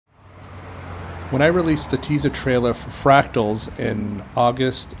When I released the teaser trailer for Fractals in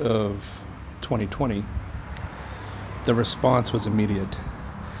August of 2020, the response was immediate.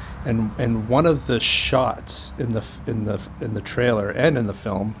 And one of the shots in the trailer and in the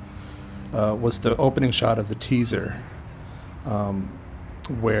film was the opening shot of the teaser,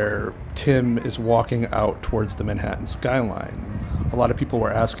 where Tim is walking out towards the Manhattan skyline. A lot of people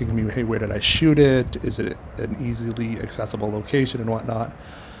were asking me, "Hey, where did I shoot it? Is it an easily accessible location and whatnot?"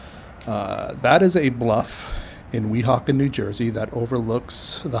 That is a bluff in Weehawken, New Jersey, that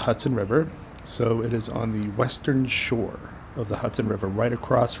overlooks the Hudson River. So it is on the western shore of the Hudson River, right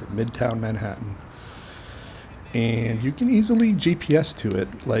across from Midtown Manhattan. And you can easily GPS to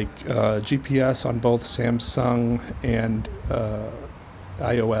it, like GPS on both Samsung and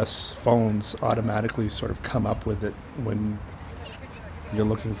iOS phones automatically sort of come up with it when you're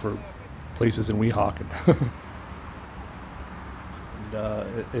looking for places in Weehawken.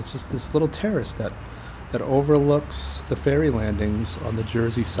 It's just this little terrace that overlooks the ferry landings on the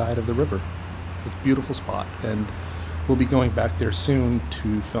Jersey side of the river. It's a beautiful spot, and we'll be going back there soon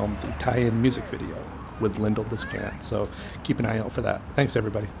to film the tie-in music video with Lyndall Descant, so keep an eye out for that. Thanks,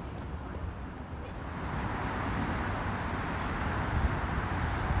 everybody.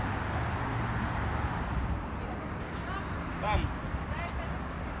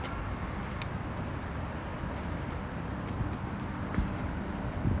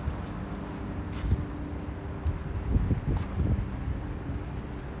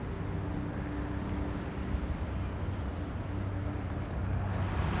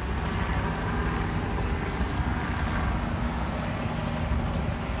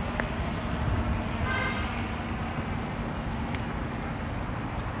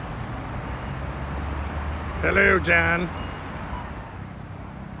 Hello, John.